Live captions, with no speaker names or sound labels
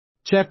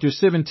Chapter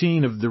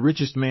 17 of The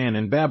Richest Man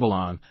in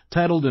Babylon,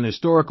 titled An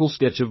Historical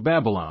Sketch of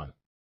Babylon,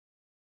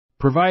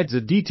 provides a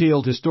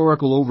detailed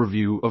historical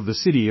overview of the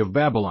city of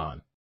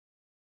Babylon.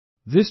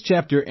 This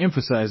chapter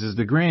emphasizes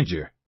the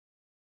grandeur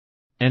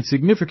and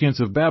significance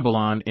of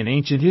Babylon in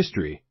ancient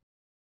history,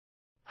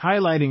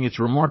 highlighting its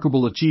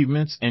remarkable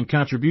achievements and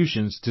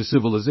contributions to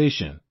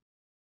civilization.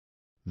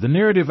 The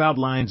narrative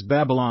outlines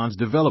Babylon's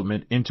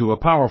development into a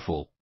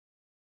powerful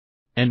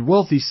and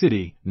wealthy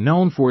city,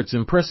 known for its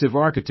impressive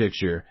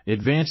architecture,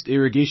 advanced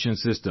irrigation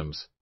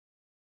systems,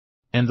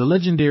 and the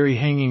legendary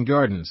Hanging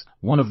Gardens,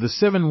 one of the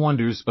 7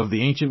 wonders of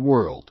the ancient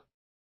world.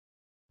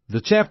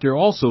 The chapter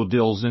also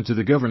delves into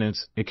the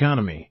governance,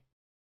 economy,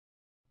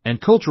 and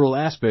cultural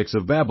aspects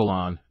of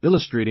Babylon,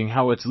 illustrating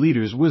how its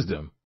leaders'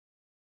 wisdom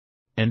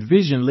and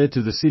vision led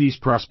to the city's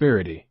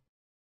prosperity.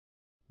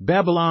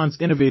 Babylon's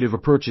innovative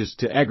approaches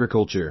to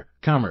agriculture,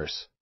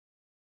 commerce,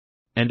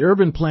 and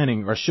urban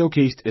planning are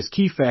showcased as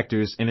key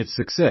factors in its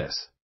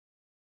success.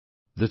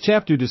 The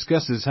chapter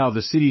discusses how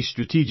the city's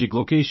strategic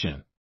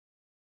location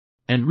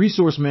and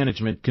resource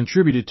management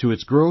contributed to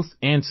its growth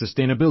and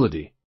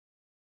sustainability.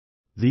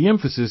 The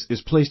emphasis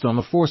is placed on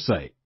the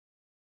foresight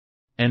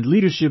and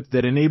leadership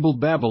that enabled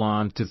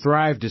Babylon to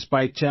thrive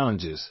despite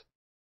challenges.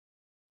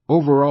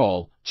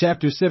 Overall,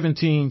 Chapter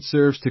 17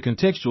 serves to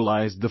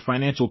contextualize the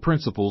financial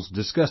principles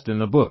discussed in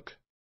the book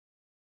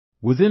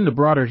within the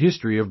broader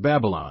history of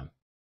Babylon.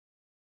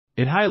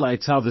 It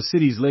highlights how the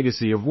city's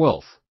legacy of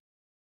wealth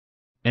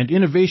and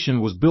innovation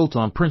was built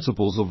on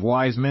principles of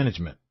wise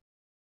management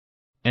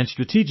and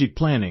strategic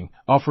planning,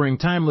 offering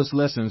timeless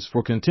lessons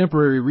for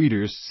contemporary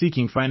readers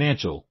seeking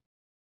financial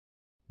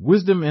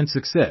wisdom and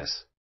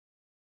success.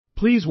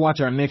 Please watch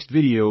our next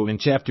video in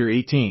Chapter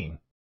 18.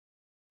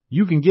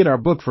 You can get our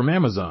book from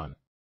Amazon.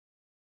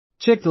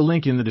 Check the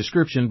link in the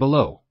description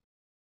below.